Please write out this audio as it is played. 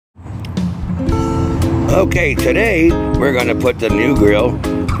Okay, today we're going to put the new grill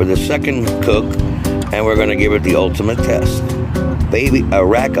for the second cook, and we're going to give it the ultimate test. A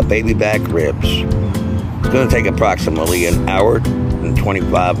rack of baby back ribs. It's going to take approximately an hour and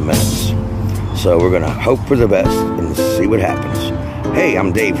 25 minutes. So we're going to hope for the best and see what happens. Hey,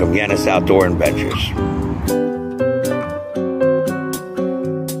 I'm Dave from Yanis Outdoor Adventures.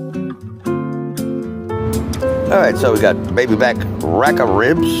 Alright, so we got baby back rack of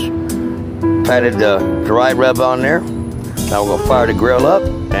ribs. Patted the dry rub on there. Now we're going to fire the grill up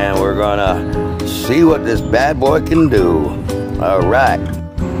and we're going to see what this bad boy can do. Alright.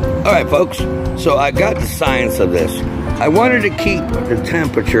 Alright, folks. So I got the science of this. I wanted to keep the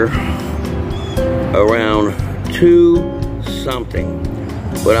temperature around 2 something.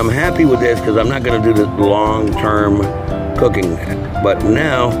 But I'm happy with this because I'm not going to do the long-term cooking. But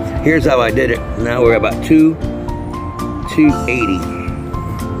now, here's how I did it. Now we're about 280.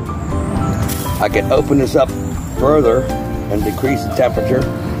 I can open this up further and decrease the temperature.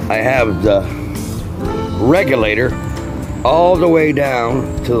 I have the regulator all the way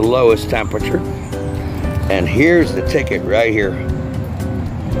down to the lowest temperature. And here's the ticket right here.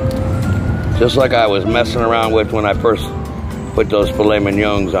 Just like I was messing around with when I first put those filet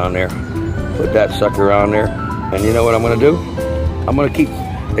mignons on there. Put that sucker on there. And you know what I'm gonna do? I'm gonna keep,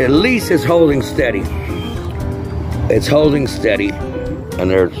 at least it's holding steady. It's holding steady. And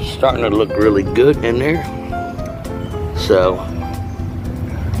they're starting to look really good in there. So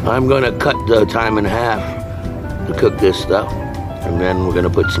I'm gonna cut the time in half to cook this stuff. And then we're gonna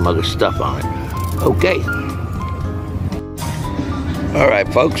put some other stuff on it. Okay. All right,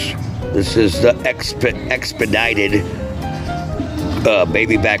 folks. This is the expedited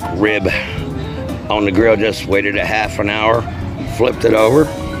baby back rib on the grill. Just waited a half an hour, flipped it over.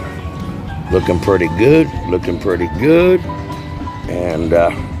 Looking pretty good, looking pretty good. And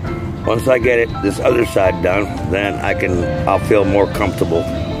once I get this other side done, then I'll feel more comfortable.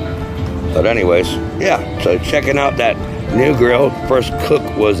 But anyways, yeah, so checking out that new grill. First cook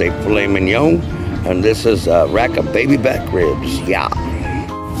was a filet mignon, and this is a rack of baby back ribs, yeah.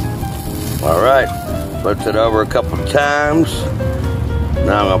 All right, flipped it over a couple times.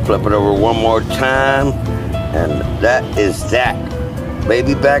 Now I'm gonna flip it over one more time, and that is that.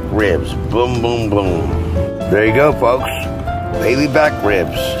 Baby back ribs, boom, boom, boom. There you go, folks. Baby back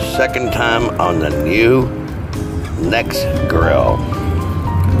ribs, second time on the new Next grill.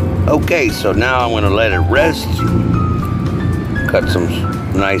 Okay, so now I'm gonna let it rest. Cut some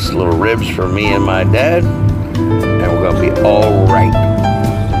nice little ribs for me and my dad, and we're gonna be all right.